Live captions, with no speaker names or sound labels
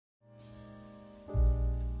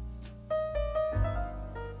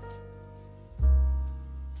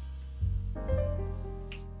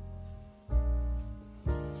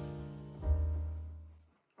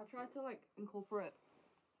tried to like incorporate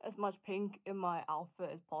as much pink in my outfit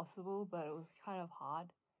as possible, but it was kind of hard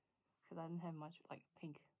because I didn't have much like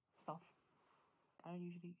pink stuff. I don't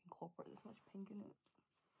usually incorporate this much pink in it.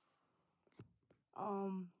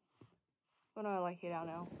 Gonna like head out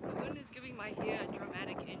now. The wind is giving my hair a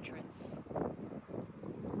dramatic entrance.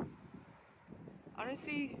 I don't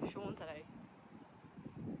see Sean today.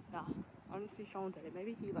 Nah, I don't see Sean today.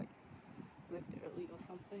 Maybe he like left early or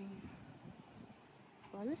something.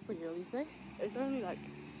 Well, I left pretty early today. It's only like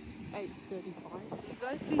 8:35. You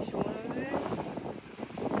guys see Sean over there?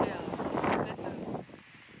 Yeah, that's him.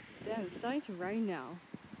 Damn, it's starting to rain now.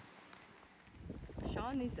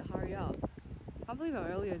 Sean needs to hurry up. I can't believe how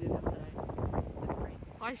early I did that today. It's great.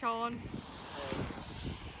 Hi, Sean. Hey.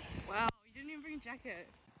 Wow, you didn't even bring a jacket.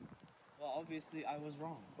 Well, obviously I was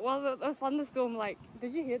wrong. Well, the thunderstorm, like,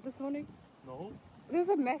 did you hear it this morning? No. There was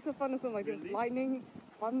a massive thunderstorm, like Really? there was lightning,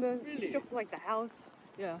 thunder, Really? shook like the house.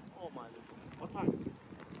 Yeah. Oh my god. What time?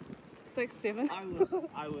 6, 7. I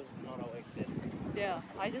was not awake then. Yeah,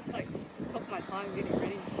 I just like took my time getting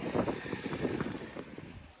ready.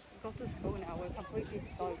 Got to school now, we're completely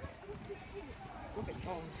soaked. Look at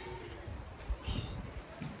Tom.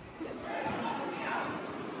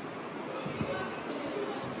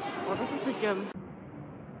 Oh, this is the gym.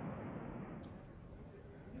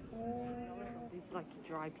 These like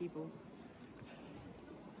dry people.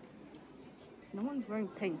 No one's wearing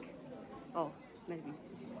pink. Oh, maybe.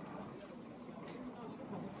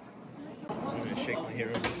 I'm gonna shake my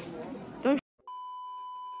hair. Don't.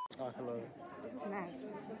 Oh, hello. This is Max.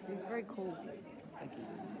 He's very cool. Thank you.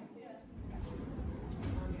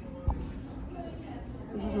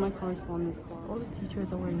 This is my correspondence class. All the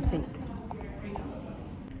teachers are wearing pink.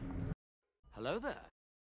 Hello there.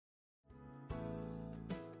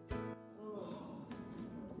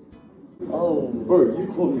 Oh, bro, you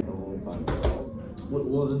called me the whole time.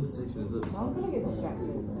 What intersection is this? I'm gonna get distracted.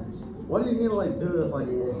 Why do you need to like do this like?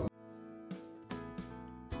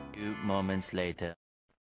 Few moments later.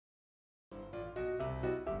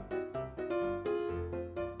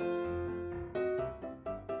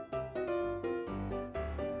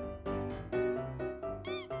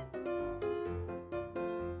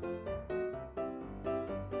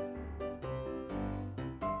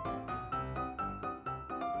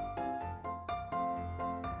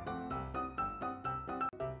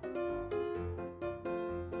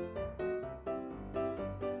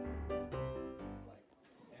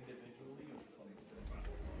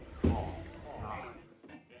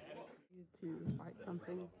 To write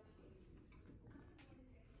something.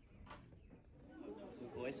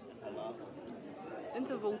 Voice and hello.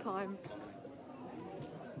 Interval time.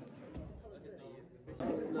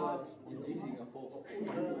 No, he's using a fork.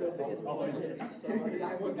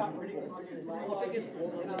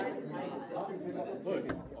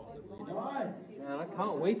 Man, I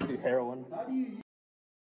can't wait to do heroin. Nice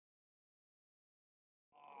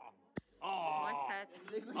hats.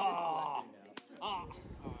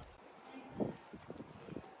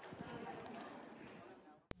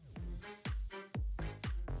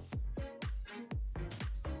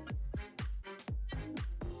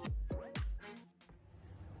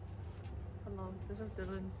 Hello, this is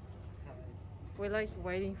Dylan. We're like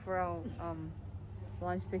waiting for our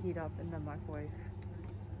lunch to heat up in the microwave.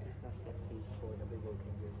 It's not safety for the people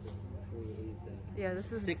can use it. Yeah,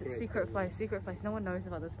 this is a secret place. Secret place. No one knows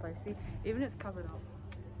about this place. See, even it's covered up.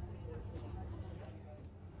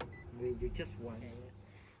 You just want it.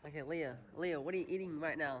 Okay, Leah, what are you eating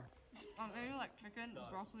right now? I'm eating like chicken,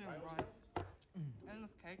 broccoli, and rice. And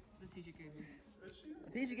this cake the teacher gave me.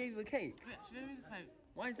 The teacher gave you a cake. Yeah, she gave me this cake.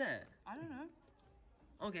 Why is that? I don't know.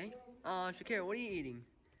 Okay. Shakira, what are you eating?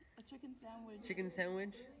 A chicken sandwich. Chicken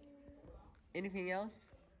sandwich? Anything else?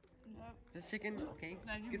 No. Just chicken? Okay.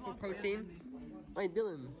 No, you Good for vlog protein. Wait,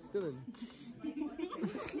 Dylan.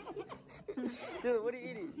 Dylan, what are you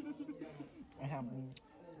eating? I have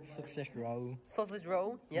sausage roll. Sausage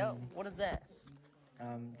roll? Yeah. What is that?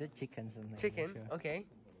 The chicken something. Chicken. Sure. Okay.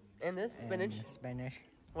 And this? Spinach? And spinach.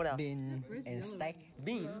 What else? Bean and steak.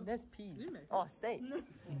 Bean? That's peas. Oh, steak.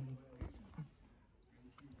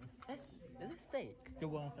 Is it steak? You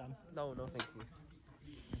want some? No, thank you.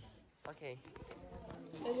 Okay.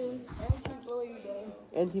 Anti-bullying day.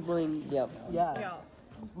 Anti-bullying, yep. Yeah.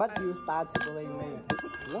 But you start to blame me.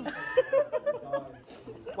 What?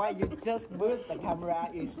 Why you just move the camera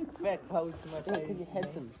is very close to my Because face. you're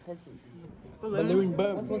handsome. Balloon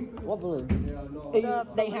burn. What balloon?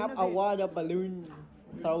 They have a water balloon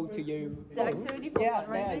throw to you. The activity for Yeah,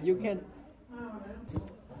 fundraising. you can.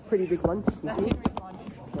 Pretty big lunch, you That's see? Henry's lunch.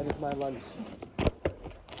 That is my lunch.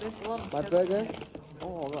 There's a lot of My burger.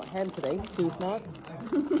 Oh, I got ham today. Cheese not.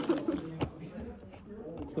 Too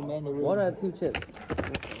many. One or two chips?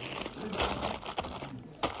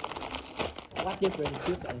 What different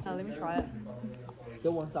chips and Let me try it.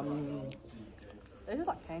 you want some This is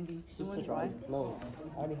like candy. You want to try? No.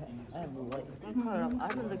 I already I have no light. I'm trying it up. I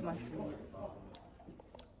haven't licked my spoon.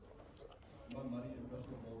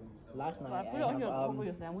 last But I night? put it on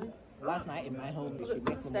your sandwich. Last night in my home, she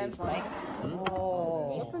makes me Sam's steak.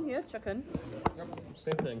 Oh. What's in here? Chicken.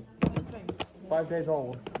 Same thing. 5 days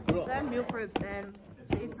old. Sam meal preps and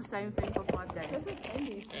she eats the same thing for 5 days. This is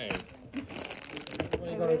candy. Hey. Why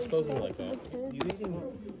you gotta expose me like that? You eating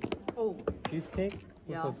Oh. Cheesecake?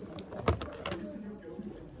 Yeah.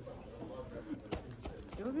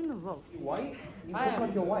 You're in the vlog. White? You I look am.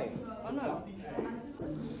 like you're white. Oh no.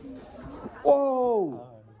 Whoa!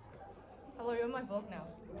 Hello, you're in my vlog now.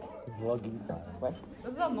 Vlogging. What?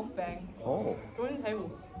 This is a mukbang. Oh. Join the table.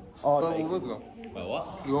 Oh, Wait, what?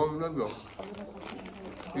 You want Metro?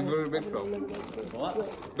 You go to Metro. What?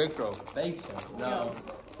 Metro. Bake show? No.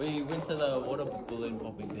 We went to the water balloon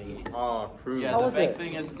popping thing. Oh, true. Yeah, How the was big it?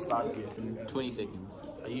 thing hasn't started yet. In 20 seconds.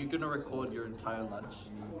 Are you gonna record your entire lunch?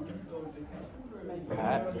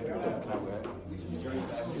 Pat?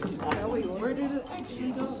 Where did it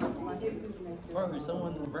actually go? Bro,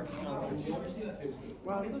 someone wrecked my lunch.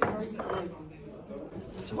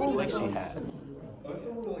 It's a flexi hat.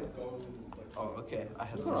 Oh, okay. I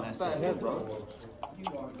have the mess. Oh,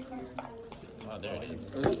 there it is.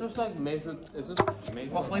 Is it just like measured? Is it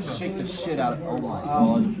measured? What flavor? Shake the shit out of. Oh my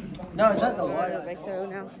god. No, is that the Water water? back there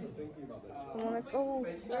now. Come on, let's go.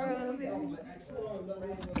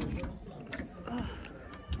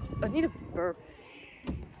 I need a burp.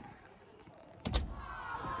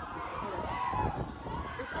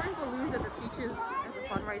 We're throwing balloons at the teachers as a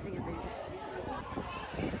fundraising event.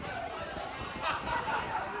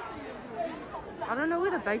 I don't know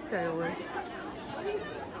where the bake sale is.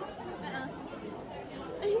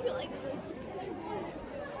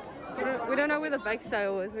 We don't know where the bake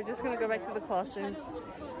sale is. We're just gonna go back to the classroom.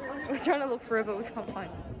 We're trying to look for it, but we can't find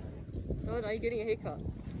it. Oh, are you getting a haircut?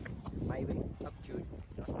 Maybe. Up to you.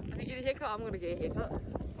 If you get a haircut, I'm gonna get a haircut.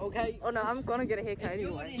 Okay. Oh no, I'm gonna get a haircut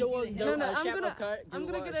anyway. Do you want No, no, a I'm shape gonna- of cut? I'm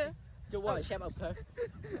gonna get a- Do you want a shape of cut?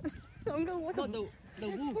 I'm gonna look at The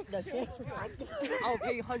wolf. The shape. I'll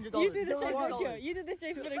pay you $100. You do the shape $100. video. You do the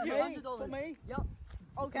shape video. For me? Yep.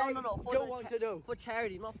 Okay. No. Do you want to do? For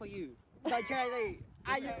charity, not for you. For charity.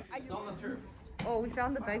 Are you? Oh, we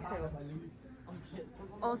found the bake sale. Oh shit.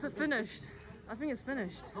 Oh, is it finished? I think it's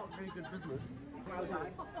finished. Not very good business.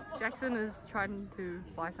 Jackson is trying to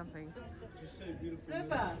buy something.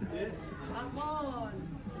 Come on.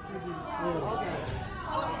 Okay.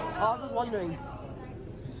 Oh, I was just wondering.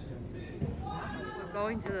 We're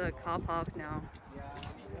going to the car park now.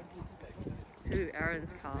 To Aaron's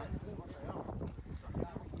car.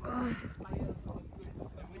 Ugh.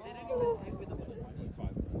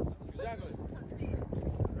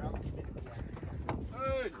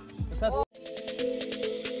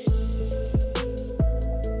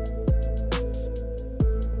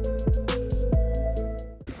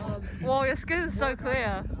 Whoa, your skin is so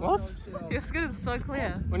clear. What? Your skin is so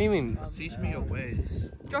clear. What do you mean? Teach me your ways.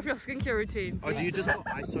 Drop your skincare routine. Oh, do you just put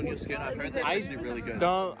ice on your skin? I've heard that's actually really good.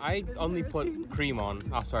 Don't. I only put cream on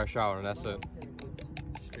after I shower, and that's it.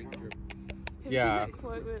 Yeah.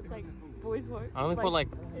 Quote where it's like boys won't. I only put like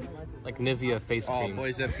Nivea face Oh, cream.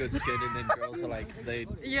 boys have good skin, and then girls are like they.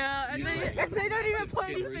 Yeah, and use, they, like, they don't even massive put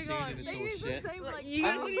skin anything routine on. and it's They all use shit. the same like you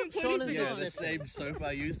guys don't even put Sean anything Yeah, on. the same soap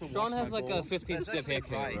I used to wash Sean has my like a balls. 15-step That's hair actually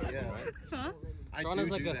care right, routine, yeah. right? Huh? I Sean do has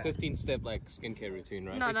like do a that. 15-step like skincare routine,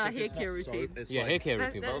 right? No, no, It's hair just care not routine. soap, it's Yeah, like- hair care That-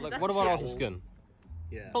 routine. that- But like, that's what about also cool. skin?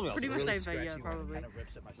 Yeah. Probably also Pretty much Really same thing, yeah, scratchy one, probably. kind of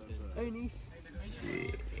rips at my skin. So niche.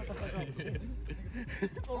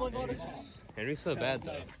 Oh my god. Henry's so bad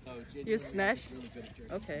though. You smash?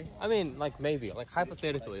 Okay. I mean, like maybe, like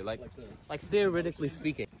hypothetically, like theoretically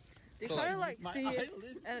speaking. You So, kind of like, like see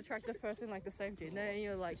an attractive person like the same gender, and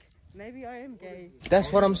you're like, maybe I am gay.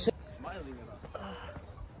 That's what I'm saying.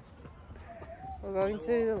 We're going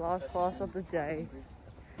to the last class of the day.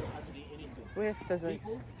 We have physics.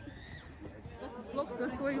 Look,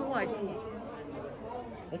 this way you like.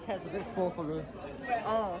 This hat's a bit small for me.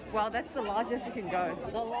 Oh, well, that's the largest you can go.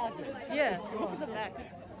 The largest. Yeah, look at the back.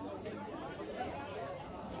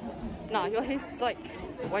 Nah, your head's like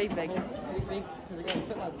way big. Pretty big, because it can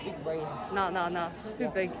fit my big brain. Nah, too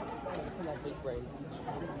big. Fit my big brain.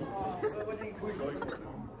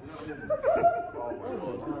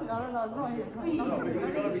 No. You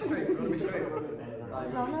gotta be straight. You gotta be straight.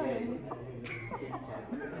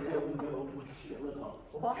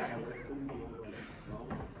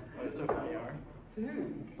 It's so funny, are. Give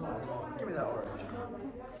me that orange.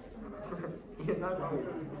 Yeah, no, no.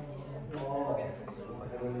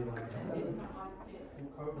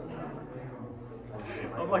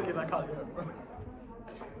 I'm lucky that I can't do it, bro.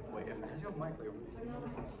 Wait, is your mic like really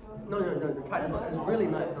sensitive? No, the cat is not. It's really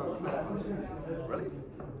nice. No, Really?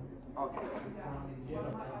 Okay.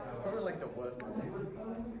 It's probably like the worst thing.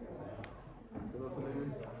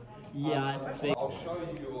 Yeah, I suspect. I'll show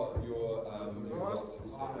you your results.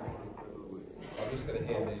 I'm just going to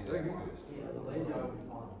hand these out first.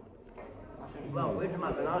 Well, where did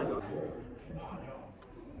my banana go?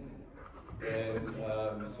 And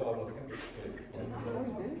so I'm looking at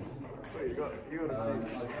Wait, you got a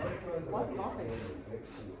What's laughing?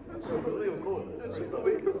 It's just the way you call it. It's just the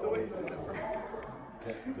way you said it, bro.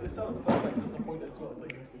 It sounds so like disappointed as well. It's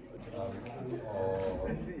like it's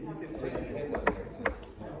he said pretty.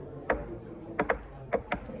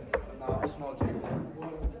 Nah, it's not cheap.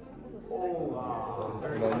 Oh, wow.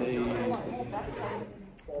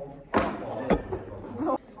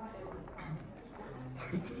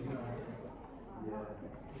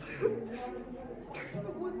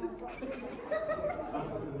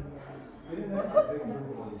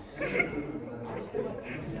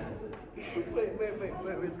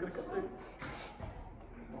 Wait, it's gonna come through.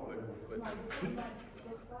 Wait.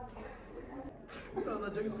 Oh,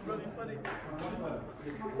 that joke is really funny.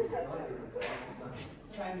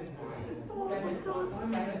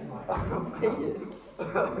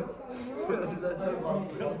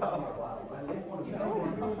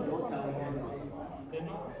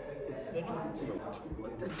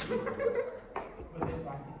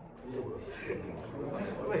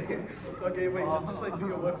 Wait, just like do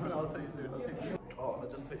your work for now, I'll tell you soon. I'll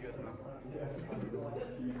just tell you guys now.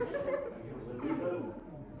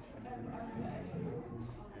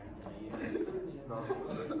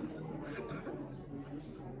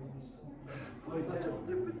 Wait, such a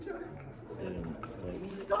stupid joke.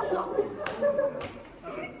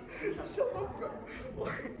 Shut up, bro.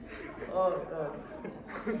 Oh, God.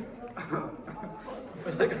 I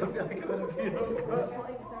feel like I'm gonna be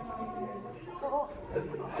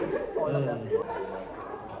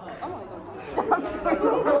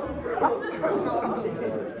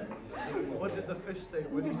What did the fish say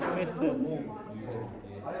when he swam in the wall?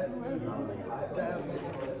 Damn.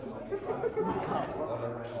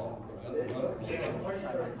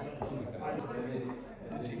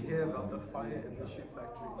 Did you hear about the fire in the shoe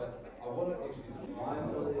factory?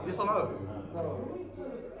 Yes or no?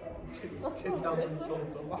 10,000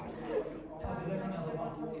 souls were lost.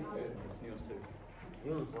 That's news too. Yo,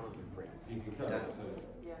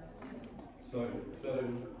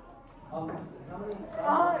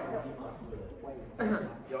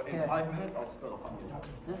 in 5 minutes I'll spill a fucking job.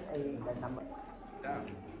 number. Damn.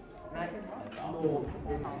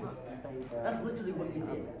 That's literally what you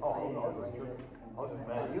said. Oh, I was just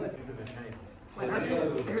mad. You had to do the shame. Wait.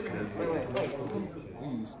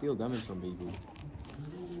 You steal damage from people.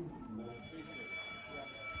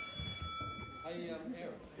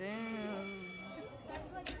 Damn.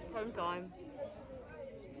 Home time.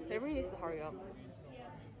 They really need to hurry up.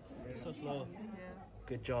 It's so slow. Yeah.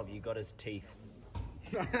 Good job, you got his teeth.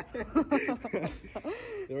 They're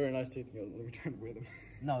very nice teeth. Let me try and wear them.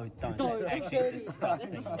 No, don't. Don't. They're actually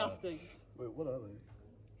disgusting. That's disgusting. Wait, what are they?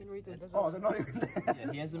 You can read them. Oh, they're not even there.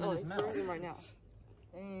 Yeah, he has them in his It's mouth. reading right now.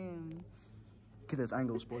 Damn. Look at those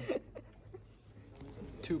angles, boy.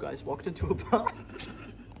 Two guys walked into a bar.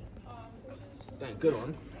 Dang, good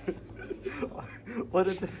one. What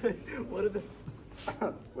did the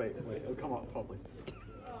wait, it'll come up properly.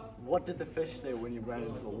 What did the fish say when you ran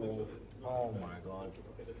into the wall? Oh my god.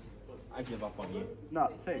 I give up on you. No,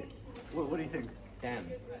 say it. What do you think?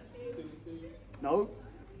 Damn. No?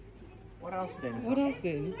 What else then? What else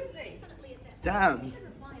then? Damn!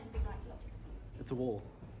 It's a wall.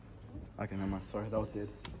 Okay, never mind. Sorry, that was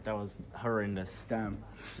dead. That was horrendous. Damn.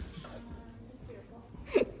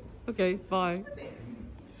 Okay, bye.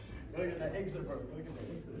 Look at that exit, bro. Look at that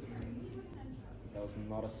exit. That was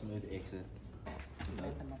not a smooth exit.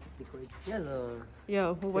 Hello.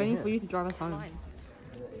 Yo, we're waiting for you to drive us home.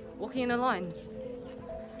 Walking in a line.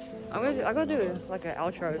 I gotta do like an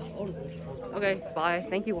outro. Okay, bye.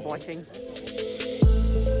 Thank you for watching.